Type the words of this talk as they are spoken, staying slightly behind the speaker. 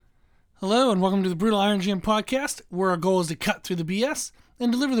Hello and welcome to the Brutal Iron Gym podcast, where our goal is to cut through the BS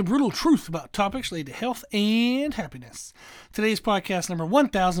and deliver the brutal truth about topics related to health and happiness. Today's podcast number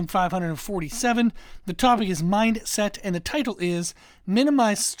 1547. The topic is mindset and the title is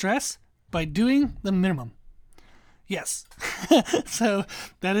Minimize Stress by Doing the Minimum. Yes, so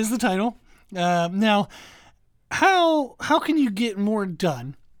that is the title. Now, how can you get more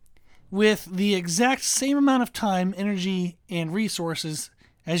done with the exact same amount of time, energy, and resources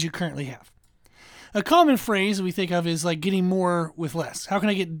as you currently have? A common phrase we think of is like getting more with less. How can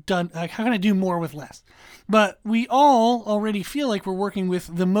I get done? How can I do more with less? But we all already feel like we're working with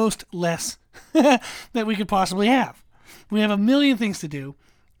the most less that we could possibly have. We have a million things to do,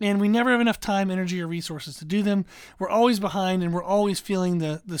 and we never have enough time, energy, or resources to do them. We're always behind, and we're always feeling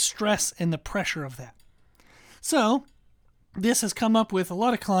the stress and the pressure of that. So this has come up with a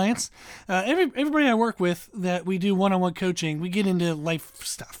lot of clients. Everybody I work with that we do one-on-one coaching, we get into life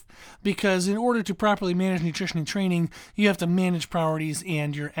stuff. Because in order to properly manage nutrition and training, you have to manage priorities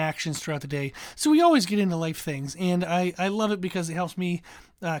and your actions throughout the day. So we always get into life things. And I love it because it helps me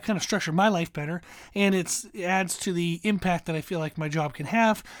kind of structure my life better. And it adds to the impact that I feel like my job can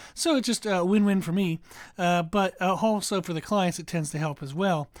have. So it's just a win-win for me. But also for the clients, it tends to help as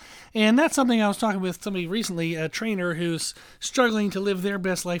well. And that's something I was talking with somebody recently, a trainer who's struggling to live their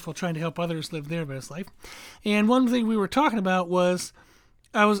best life while trying to help others live their best life. And one thing we were talking about was,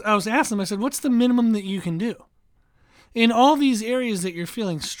 I was asking them, I said, what's the minimum that you can do? In all these areas that you're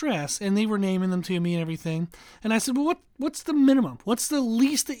feeling stress, and they were naming them to me and everything. And I said, well, what's the minimum? What's the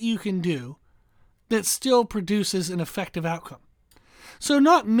least that you can do that still produces an effective outcome? So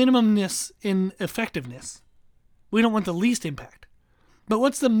not minimumness in effectiveness. We don't want the least impact. But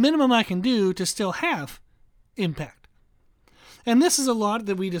what's the minimum I can do to still have impact? And this is a lot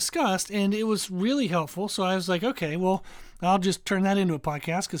that we discussed, and it was really helpful. So I was like, okay, well, I'll just turn that into a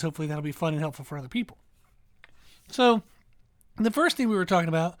podcast because hopefully that'll be fun and helpful for other people. So the first thing we were talking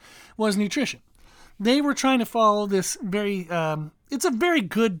about was nutrition. They were trying to follow this very, it's a very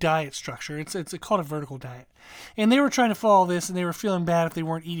good diet structure. It's called a vertical diet. And they were trying to follow this, and they were feeling bad if they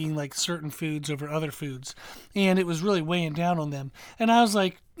weren't eating like certain foods over other foods. And it was really weighing down on them. And I was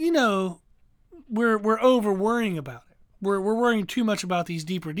like, we're over worrying about it. We're worrying too much about these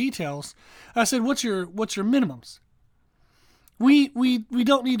deeper details. I said, what's your minimums? We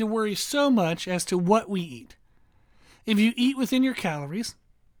don't need to worry so much as to what we eat. If you eat within your calories,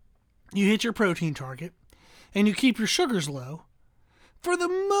 you hit your protein target, and you keep your sugars low, for the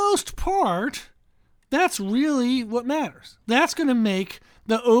most part, that's really what matters. That's going to make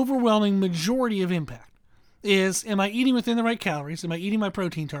the overwhelming majority of impact. Am I eating within the right calories? Am I eating my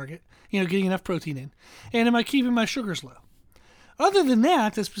protein target? Getting enough protein in. And am I keeping my sugars low? Other than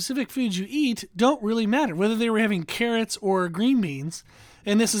that, the specific foods you eat don't really matter. Whether they were having carrots or green beans,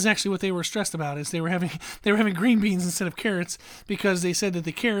 and this is actually what they were stressed about, is they were having green beans instead of carrots because they said that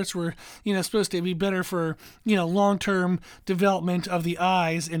the carrots were, supposed to be better for, long-term development of the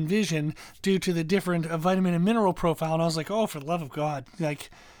eyes and vision due to the different vitamin and mineral profile. And I was like, oh, for the love of God,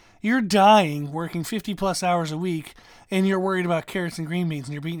 you're dying working 50 plus hours a week and you're worried about carrots and green beans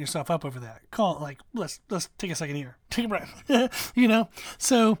and you're beating yourself up over that. Let's take a second here. Take a breath.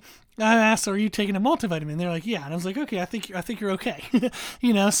 So I asked, are you taking a multivitamin? They're like, yeah. And I was like, okay, I think you're okay.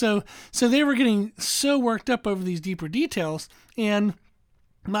 So they were getting so worked up over these deeper details. And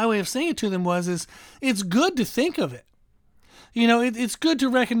my way of saying it to them is it's good to think of it. It's good to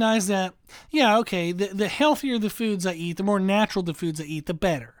recognize that, the healthier the foods I eat, the more natural the foods I eat, the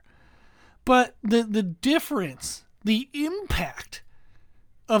better. But the difference, the impact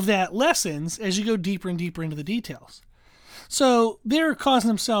of that lessens as you go deeper and deeper into the details. So they're causing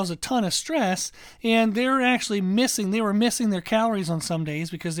themselves a ton of stress, and they were missing their calories on some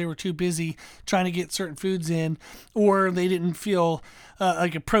days because they were too busy trying to get certain foods in, or they didn't feel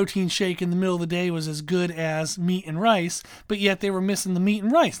like a protein shake in the middle of the day was as good as meat and rice, but yet they were missing the meat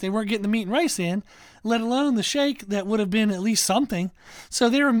and rice. They weren't getting the meat and rice in, let alone the shake that would have been at least something. So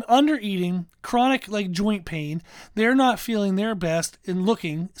they were under eating, chronic joint pain. They're not feeling their best in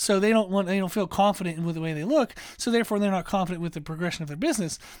looking, so they don't feel confident in the way they look. So therefore they're not confident with the progression of their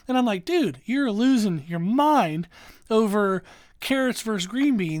business. And I'm like, dude, you're losing your mind over carrots versus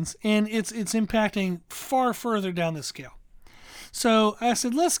green beans, and it's impacting far further down the scale. So I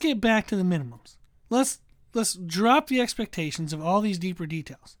said, let's get back to the minimums. Let's drop the expectations of all these deeper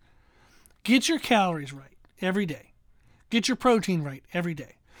details. Get your calories right every day. Get your protein right every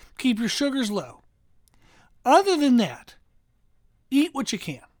day. Keep your sugars low. Other than that, eat what you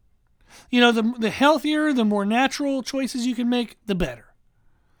can. The healthier, the more natural choices you can make, the better.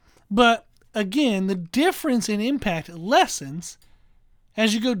 But again, the difference in impact lessens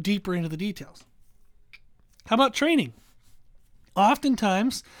as you go deeper into the details. How about training?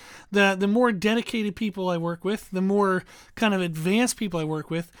 Oftentimes, the more dedicated people I work with, the more kind of advanced people I work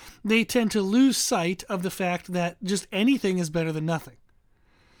with, they tend to lose sight of the fact that just anything is better than nothing.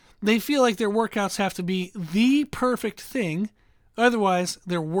 They feel like their workouts have to be the perfect thing, otherwise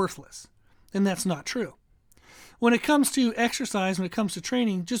they're worthless. And that's not true. When it comes to exercise, when it comes to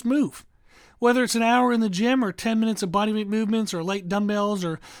training, just move. Whether it's an hour in the gym or 10 minutes of bodyweight movements or light dumbbells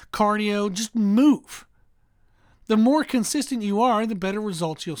or cardio, just move. The more consistent you are, the better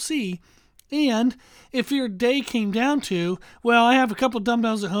results you'll see. And if your day came down to, well, I have a couple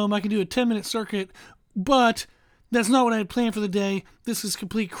dumbbells at home, I can do a 10-minute circuit, but that's not what I had planned for the day. This is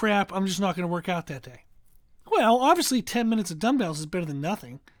complete crap. I'm just not going to work out that day. Well, obviously 10 minutes of dumbbells is better than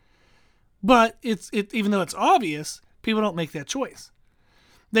nothing. But even though it's obvious, people don't make that choice.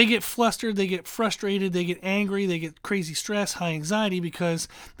 They get flustered, they get frustrated, they get angry, they get crazy stress, high anxiety because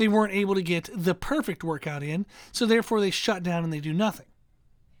they weren't able to get the perfect workout in, so therefore they shut down and they do nothing.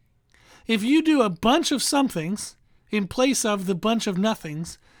 If you do a bunch of somethings in place of the bunch of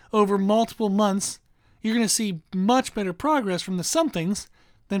nothings over multiple months, you're going to see much better progress from the somethings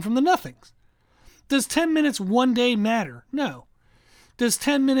than from the nothings. Does 10 minutes one day matter? No. Does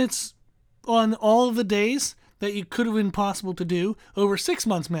 10 minutes on all of the days that you could have been possible to do over 6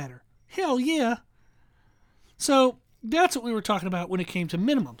 months matter? Hell yeah. So that's what we were talking about when it came to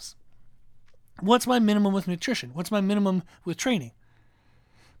minimums. What's my minimum with nutrition? What's my minimum with training?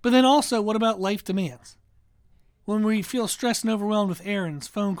 But then also, what about life demands? When we feel stressed and overwhelmed with errands,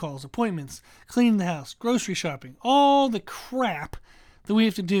 phone calls, appointments, cleaning the house, grocery shopping, all the crap that we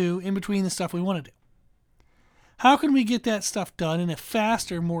have to do in between the stuff we want to do. How can we get that stuff done in a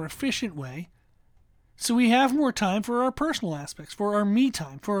faster, more efficient way so we have more time for our personal aspects, for our me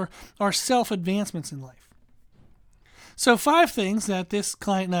time, for our self-advancements in life? So 5 things that this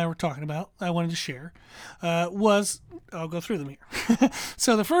client and I were talking about, I wanted to share, was, I'll go through them here.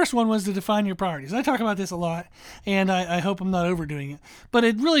 So the first one was to define your priorities. I talk about this a lot, and I hope I'm not overdoing it, but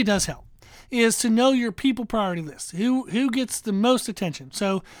it really does help, is to know your people priority list. Who gets the most attention?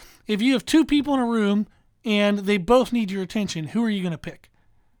 So if you have 2 people in a room and they both need your attention, who are you going to pick?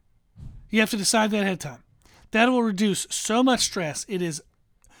 You have to decide that ahead of time. That will reduce so much stress. It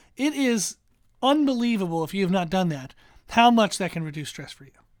is unbelievable, if you have not done that, how much that can reduce stress for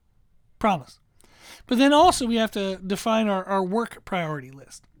you. Promise. But then also we have to define our work priority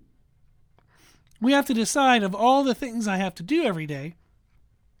list. We have to decide, of all the things I have to do every day,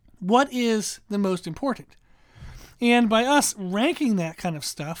 what is the most important? And by us ranking that kind of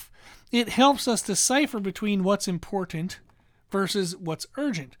stuff, it helps us decipher between what's important versus what's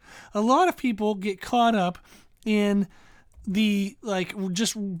urgent. A lot of people get caught up in the,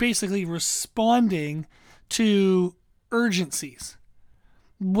 just basically responding to urgencies,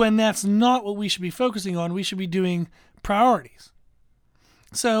 when that's not what we should be focusing on. We should be doing priorities.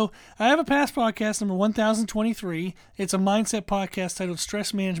 So I have a past podcast, number 1023. It's a mindset podcast titled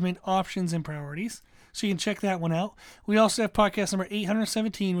Stress Management Options and Priorities. So you can check that one out. We also have podcast number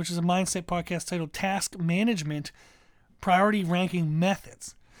 817, which is a mindset podcast titled Task Management Priority Ranking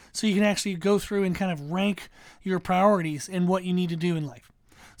Methods. So you can actually go through and kind of rank your priorities and what you need to do in life.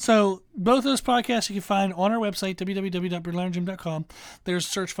 So both those podcasts you can find on our website, www.birdlinergym.com. There's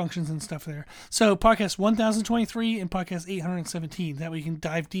search functions and stuff there. So podcast 1023 and podcast 817. That way you can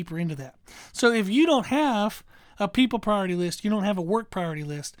dive deeper into that. So if you don't have a people priority list, you don't have a work priority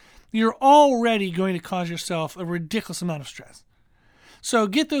list, you're already going to cause yourself a ridiculous amount of stress. So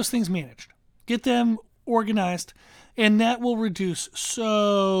get those things managed. Get them organized, and that will reduce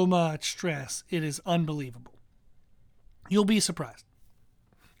so much stress. It is unbelievable. You'll be surprised.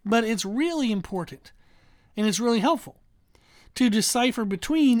 But it's really important, and it's really helpful to decipher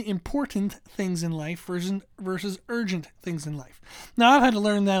between important things in life versus urgent things in life. Now, I've had to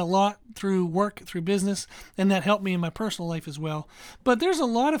learn that a lot through work, through business, and that helped me in my personal life as well. But there's a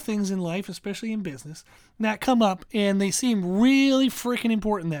lot of things in life, especially in business, that come up, and they seem really freaking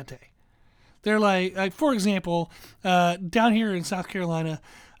important that day. They're like for example, down here in South Carolina,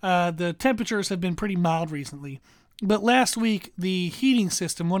 the temperatures have been pretty mild recently. But last week, the heating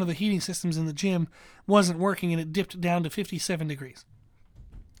system, one of the heating systems in the gym, wasn't working, and it dipped down to 57 degrees.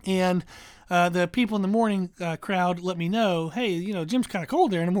 And the people in the morning crowd let me know, hey, gym's kind of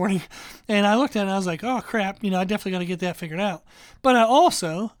cold there in the morning. And I looked at it and I was like, oh, crap, I definitely got to get that figured out. But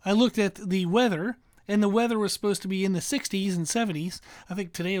I looked at the weather, and the weather was supposed to be in the 60s and 70s. I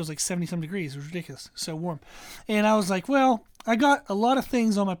think today it was like 70-some degrees. It was ridiculous. So warm. And I was like, well, I got a lot of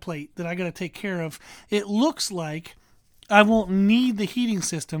things on my plate that I got to take care of. It looks like I won't need the heating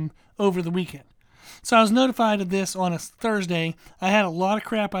system over the weekend. So I was notified of this on a Thursday. I had a lot of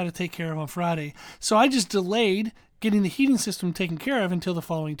crap I had to take care of on Friday. So I just delayed getting the heating system taken care of until the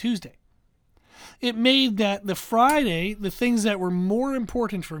following Tuesday. It made that the Friday, the things that were more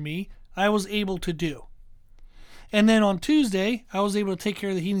important for me, I was able to do. And then on Tuesday, I was able to take care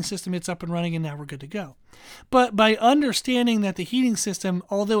of the heating system. It's up and running, and now we're good to go. But by understanding that the heating system,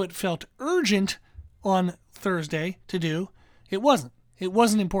 although it felt urgent on Thursday to do, it wasn't. It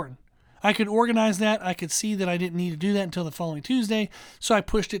wasn't important. I could organize that. I could see that I didn't need to do that until the following Tuesday. So I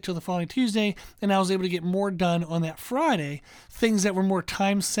pushed it till the following Tuesday, and I was able to get more done on that Friday, things that were more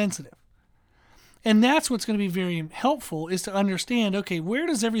time sensitive. And that's what's going to be very helpful, is to understand, okay, where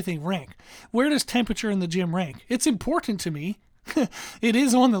does everything rank? Where does temperature in the gym rank? It's important to me. It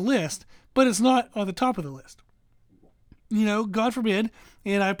is on the list, but it's not on the top of the list. God forbid,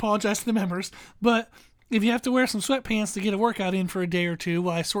 and I apologize to the members, but if you have to wear some sweatpants to get a workout in for a day or two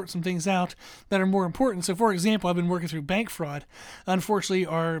while I sort some things out that are more important. So, for example, I've been working through bank fraud. Unfortunately,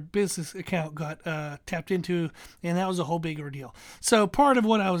 our business account got tapped into, and that was a whole big ordeal. So part of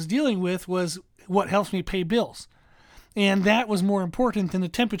what I was dealing with was what helps me pay bills. And that was more important than the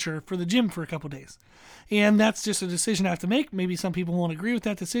temperature for the gym for a couple of days. And that's just a decision I have to make. Maybe some people won't agree with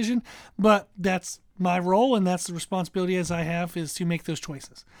that decision, but that's my role, and that's the responsibility as I have, is to make those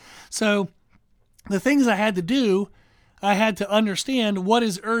choices. So the things I had to do, I had to understand what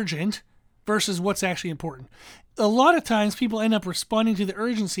is urgent versus what's actually important. A lot of times people end up responding to the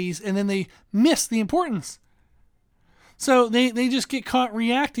urgencies, and then they miss the importance. So they just get caught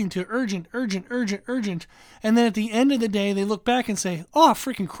reacting to urgent. And then at the end of the day, they look back and say, oh,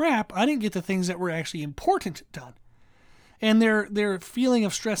 freaking crap, I didn't get the things that were actually important done. And their feeling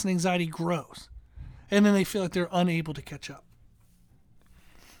of stress and anxiety grows. And then they feel like they're unable to catch up.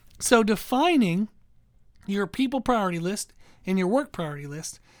 So defining your people priority list and your work priority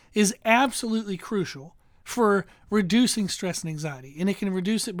list is absolutely crucial for reducing stress and anxiety. And it can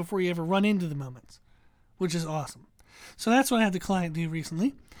reduce it before you ever run into the moments, which is awesome. So that's what I had the client do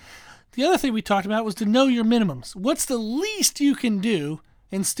recently. The other thing we talked about was to know your minimums. What's the least you can do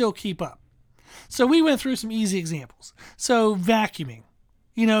and still keep up? So we went through some easy examples. So vacuuming.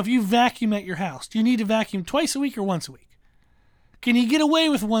 If you vacuum at your house, do you need to vacuum twice a week or once a week? Can you get away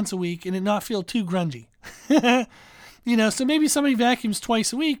with once a week and it not feel too grungy? So maybe somebody vacuums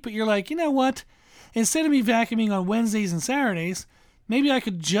twice a week, but you're like, you know what? Instead of me vacuuming on Wednesdays and Saturdays, maybe I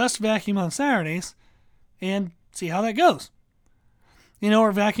could just vacuum on Saturdays and see how that goes.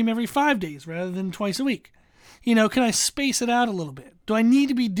 Or vacuum every 5 days rather than twice a week. Can I space it out a little bit? Do I need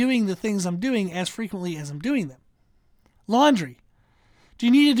to be doing the things I'm doing as frequently as I'm doing them? Laundry. Do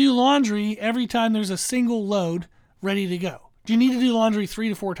you need to do laundry every time there's a single load ready to go? Do you need to do laundry 3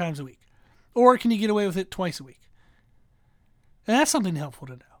 to 4 times a week? Or can you get away with it twice a week? And that's something helpful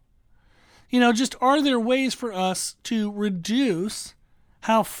to know. Just are there ways for us to reduce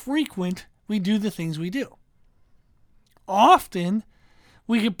how frequent we do the things we do? Often,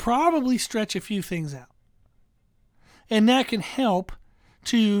 we could probably stretch a few things out. And that can help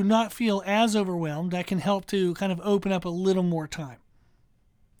to not feel as overwhelmed. That can help to kind of open up a little more time.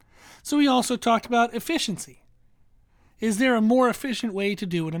 So we also talked about efficiency. Is there a more efficient way to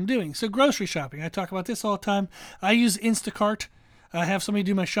do what I'm doing? So grocery shopping, I talk about this all the time. I use Instacart. I have somebody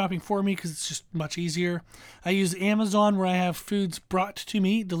do my shopping for me because it's just much easier. I use Amazon, where I have foods brought to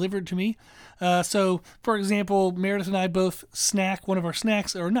me, delivered to me. So, for example, Meredith and I both one of our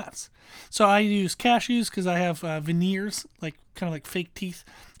snacks are nuts. So I use cashews because I have veneers, kind of like fake teeth.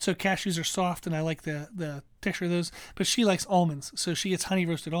 So cashews are soft, and I like the texture of those. But she likes almonds, so she gets honey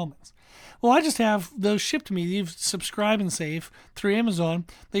roasted almonds. Well, I just have those shipped to me. You subscribe and save through Amazon.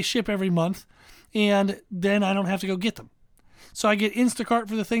 They ship every month, and then I don't have to go get them. So I get Instacart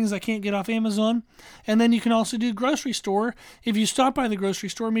for the things I can't get off Amazon. And then you can also do grocery store. If you stop by the grocery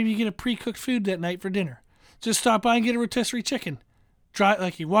store, maybe you get a pre-cooked food that night for dinner. Just stop by and get a rotisserie chicken.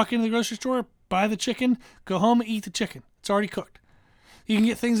 You walk into the grocery store, buy the chicken, go home and eat the chicken. It's already cooked. You can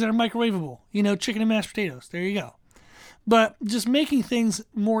get things that are microwavable. Chicken and mashed potatoes. There you go. But just making things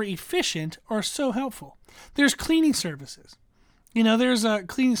more efficient are so helpful. There's cleaning services. There's a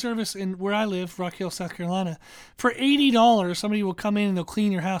cleaning service in where I live, Rock Hill, South Carolina. For $80, somebody will come in and they'll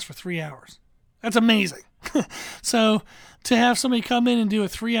clean your house for 3 hours. That's amazing. So to have somebody come in and do a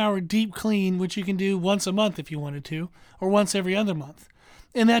 3-hour deep clean, which you can do once a month if you wanted to, or once every other month.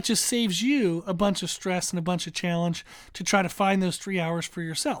 And that just saves you a bunch of stress and a bunch of challenge to try to find those 3 hours for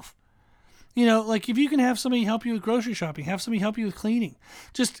yourself. If you can have somebody help you with grocery shopping, have somebody help you with cleaning.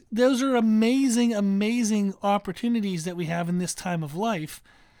 Just those are amazing, amazing opportunities that we have in this time of life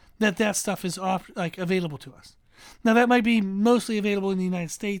that stuff is available to us. Now, that might be mostly available in the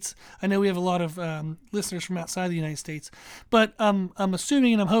United States. I know we have a lot of listeners from outside the United States, but I'm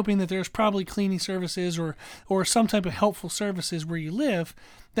assuming and I'm hoping that there's probably cleaning services or some type of helpful services where you live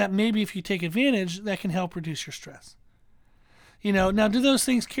that maybe if you take advantage, that can help reduce your stress. Now, do those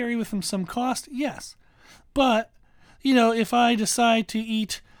things carry with them some cost? Yes. But, if I decide to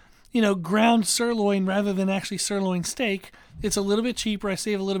eat, ground sirloin rather than actually sirloin steak, it's a little bit cheaper, I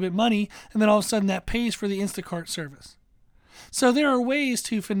save a little bit money, and then all of a sudden that pays for the Instacart service. So there are ways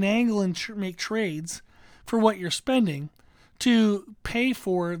to finagle and make trades for what you're spending to pay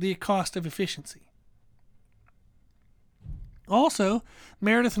for the cost of efficiency. Also,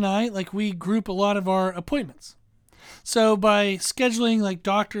 Meredith and I, we group a lot of our appointments. So by scheduling like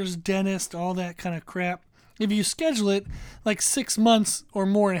doctors, dentists, all that kind of crap, if you schedule it like 6 months or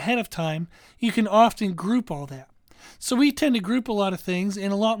more ahead of time, you can often group all that. So we tend to group a lot of things,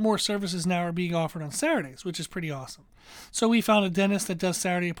 and a lot more services now are being offered on Saturdays, which is pretty awesome. So we found a dentist that does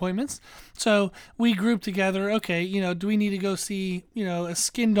Saturday appointments. So we group together, okay, do we need to go see, a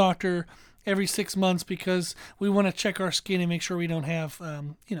skin doctor every 6 months because we want to check our skin and make sure we don't have,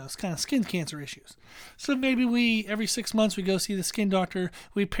 it's kind of skin cancer issues. So maybe every 6 months we go see the skin doctor.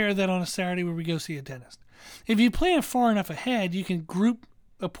 We pair that on a Saturday where we go see a dentist. If you plan far enough ahead, you can group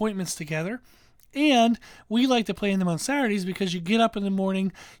appointments together. And we like to plan them on Saturdays because you get up in the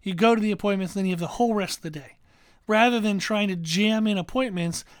morning, you go to the appointments, and then you have the whole rest of the day. Rather than trying to jam in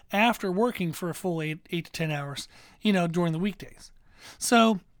appointments after working for a full 8 to 10 hours, during the weekdays.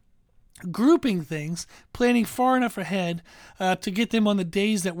 So grouping things, planning far enough ahead to get them on the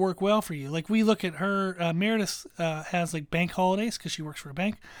days that work well for you. Like we look at her, Meredith has like bank holidays because she works for a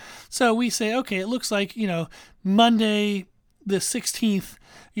bank. So we say, okay, it looks like, Monday the 16th,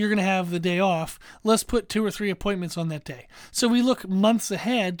 you're going to have the day off. Let's put 2 or 3 appointments on that day. So we look months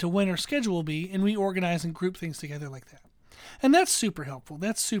ahead to when our schedule will be, and we organize and group things together like that. And that's super helpful.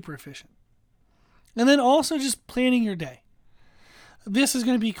 That's super efficient. And then also just planning your day. This is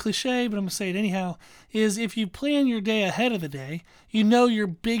going to be cliche, but I'm going to say it anyhow, is if you plan your day ahead of the day, you know your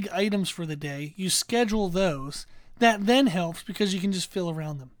big items for the day, you schedule those, that then helps because you can just fill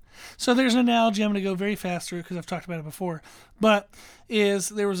around them. So there's an analogy I'm going to go very fast through because I've talked about it before, but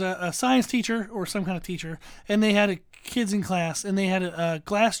there was a science teacher or some kind of teacher, and they had kids in class, and they had a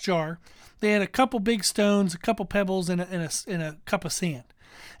glass jar. They had a couple big stones, a couple pebbles, and a cup of sand.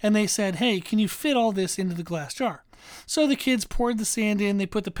 And they said, hey, can you fit all this into the glass jar? So the kids poured the sand in, they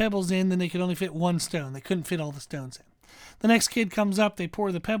put the pebbles in, then they could only fit one stone. They couldn't fit all the stones in. The next kid comes up, they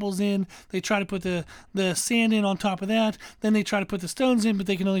pour the pebbles in, they try to put the sand in on top of that, then they try to put the stones in, but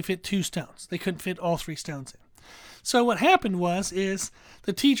they can only fit 2 stones. They couldn't fit all 3 stones in. So what happened is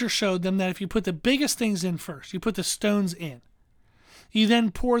the teacher showed them that if you put the biggest things in first, you put the stones in, you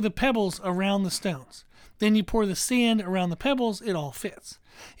then pour the pebbles around the stones. Then you pour the sand around the pebbles, it all fits.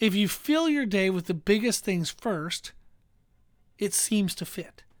 If you fill your day with the biggest things first, it seems to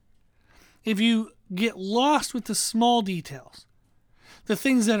fit. If you get lost with the small details, the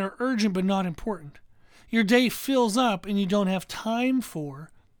things that are urgent but not important, your day fills up and you don't have time for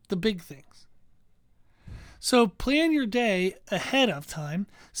the big things. So plan your day ahead of time,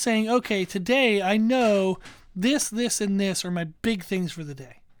 saying, okay, today I know this, and this are my big things for the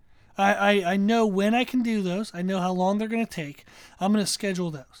day. I know when I can do those. I know how long they're going to take. I'm going to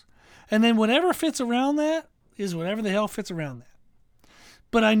schedule those. And then whatever fits around that is whatever the hell fits around that.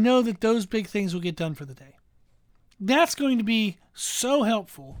 But I know that those big things will get done for the day. That's going to be so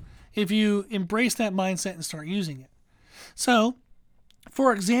helpful if you embrace that mindset and start using it. So,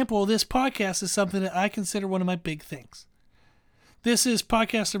 for example, this podcast is something that I consider one of my big things. This is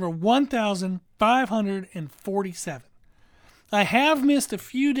podcast number 1547. I have missed a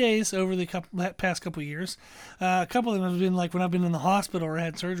few days over the past couple of years. A couple of them have been like when I've been in the hospital or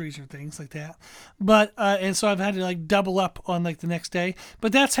had surgeries or things like that. But and so I've had to like double up on like the next day.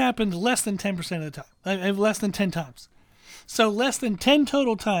 But that's happened less than 10% of the time. Less than 10 times. So less than 10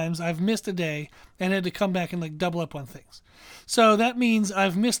 total times I've missed a day and had to come back and like double up on things. So that means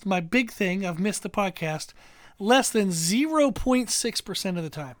I've missed my big thing. I've missed the podcast less than 0.6% of the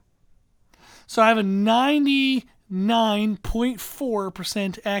time. So I have a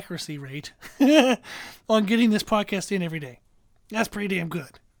 99.4% accuracy rate on getting this podcast in every day. That's pretty damn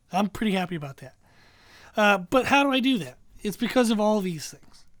good. I'm pretty happy about that. But how do I do that? It's because of all these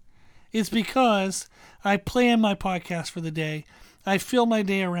things. It's because I plan my podcast for the day. I fill my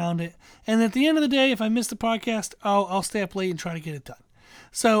day around it. And at the end of the day, if I miss the podcast, I'll stay up late and try to get it done.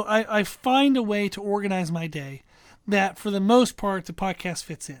 So I find a way to organize my day that, for the most part, the podcast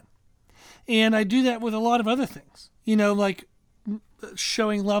fits in. And I do that with a lot of other things. Like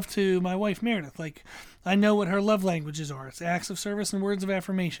showing love to my wife, Meredith. Like, I know what her love languages are. It's acts of service and words of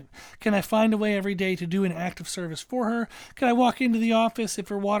affirmation. Can I find a way every day to do an act of service for her? Can I walk into the office, if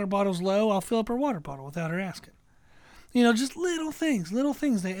her water bottle's low, I'll fill up her water bottle without her asking. Just little things,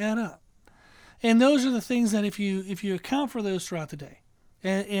 they add up. And those are the things that if you account for those throughout the day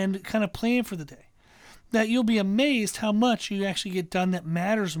and kind of plan for the day, that you'll be amazed how much you actually get done that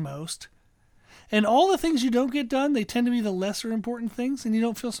matters most. And all the things you don't get done, they tend to be the lesser important things, and you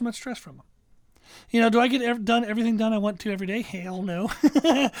don't feel so much stress from them. Do I get everything done I want to every day? Hell no.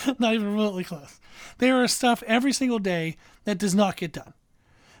 Not even remotely close. There are stuff every single day that does not get done.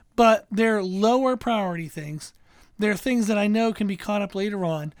 But they're lower priority things. They're things that I know can be caught up later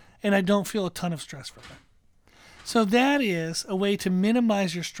on, and I don't feel a ton of stress from them. So that is a way to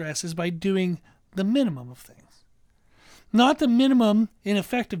minimize your stress, is by doing the minimum of things. Not the minimum in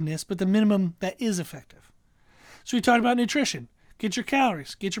effectiveness, but the minimum that is effective. So we talked about nutrition. Get your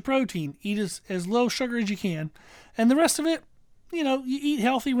calories, get your protein, eat as low sugar as you can, and the rest of it, you eat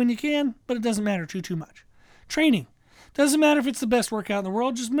healthy when you can, but it doesn't matter too much. Training. Doesn't matter if it's the best workout in the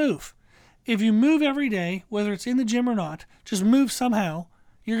world, just move. If you move every day, whether it's in the gym or not, just move somehow,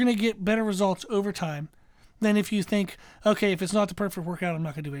 you're going to get better results over time than if you think, okay, if it's not the perfect workout, I'm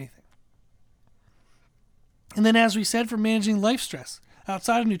not going to do anything. And then, as we said, for managing life stress,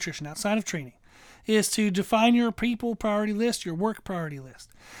 outside of nutrition, outside of training, is to define your people priority list, your work priority list.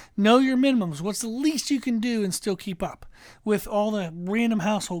 Know your minimums. What's the least you can do and still keep up with all the random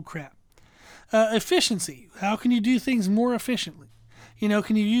household crap? Efficiency. How can you do things more efficiently?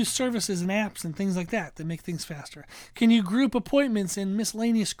 Can you use services and apps and things like that make things faster? Can you group appointments and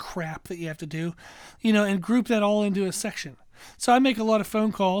miscellaneous crap that you have to do, and group that all into a section? So I make a lot of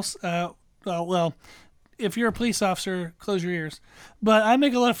phone calls. If you're a police officer, close your ears. But I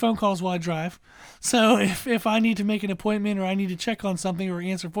make a lot of phone calls while I drive. So if I need to make an appointment or I need to check on something or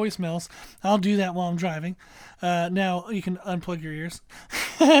answer voicemails, I'll do that while I'm driving. Now, you can unplug your ears.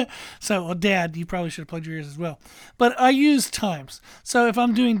 So, Dad, you probably should have plugged your ears as well. But I use times. So if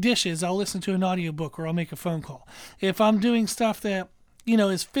I'm doing dishes, I'll listen to an audiobook or I'll make a phone call. If I'm doing stuff that,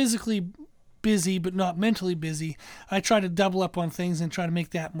 is physically busy but not mentally busy, I try to double up on things and try to make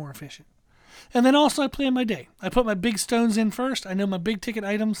that more efficient. And then also I plan my day. I put my big stones in first. I know my big ticket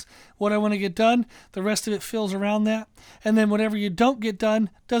items, what I want to get done. The rest of it fills around that. And then whatever you don't get done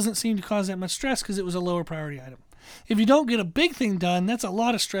doesn't seem to cause that much stress because it was a lower priority item. If you don't get a big thing done, that's a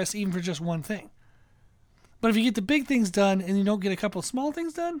lot of stress even for just one thing. But if you get the big things done and you don't get a couple of small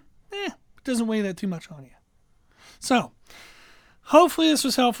things done, it doesn't weigh that too much on you. So, hopefully this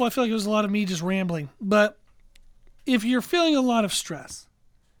was helpful. I feel like it was a lot of me just rambling. But if you're feeling a lot of stress,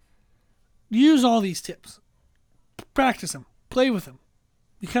 use all these tips. Practice them. Play with them.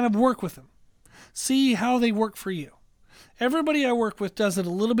 You kind of work with them. See how they work for you. Everybody I work with does it a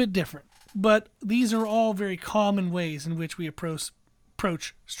little bit different, but these are all very common ways in which we approach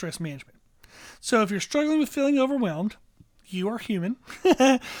stress management. So if you're struggling with feeling overwhelmed, you are human.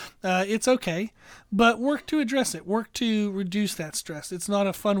 It's okay, but work to address it. Work to reduce that stress. It's not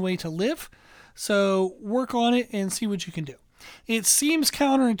a fun way to live, so work on it and see what you can do. It seems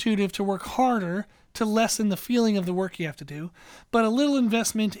counterintuitive to work harder to lessen the feeling of the work you have to do, but a little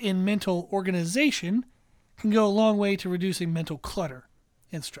investment in mental organization can go a long way to reducing mental clutter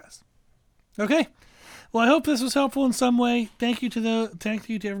and stress. Okay. Well, I hope this was helpful in some way. Thank you to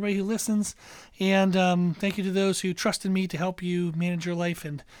everybody who listens, and thank you to those who trusted me to help you manage your life,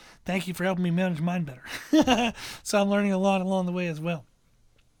 and thank you for helping me manage mine better. So I'm learning a lot along the way as well.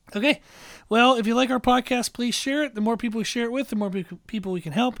 Okay, well, if you like our podcast, please share it. The more people we share it with, the more people we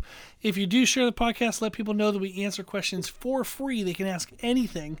can help. If you do share the podcast, let people know that we answer questions for free. They can ask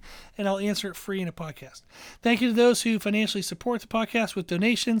anything, and I'll answer it free in a podcast. Thank you to those who financially support the podcast with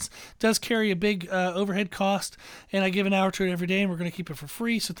donations. It does carry a big overhead cost, and I give an hour to it every day, and we're going to keep it for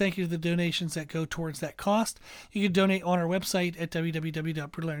free. So thank you to the donations that go towards that cost. You can donate on our website at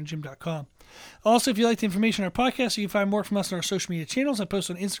www.brutalirongym.com. Also, if you like the information on our podcast, you can find more from us on our social media channels. I post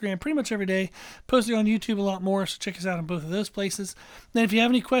on Instagram pretty much every day, posting on YouTube a lot more, so check us out on both of those places. Then if you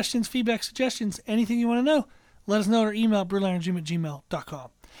have any questions, feedback, suggestions, anything you want to know, let us know at our email, brutalirongym@gmail.com.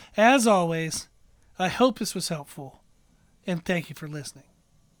 As always, I hope this was helpful, and thank you for listening.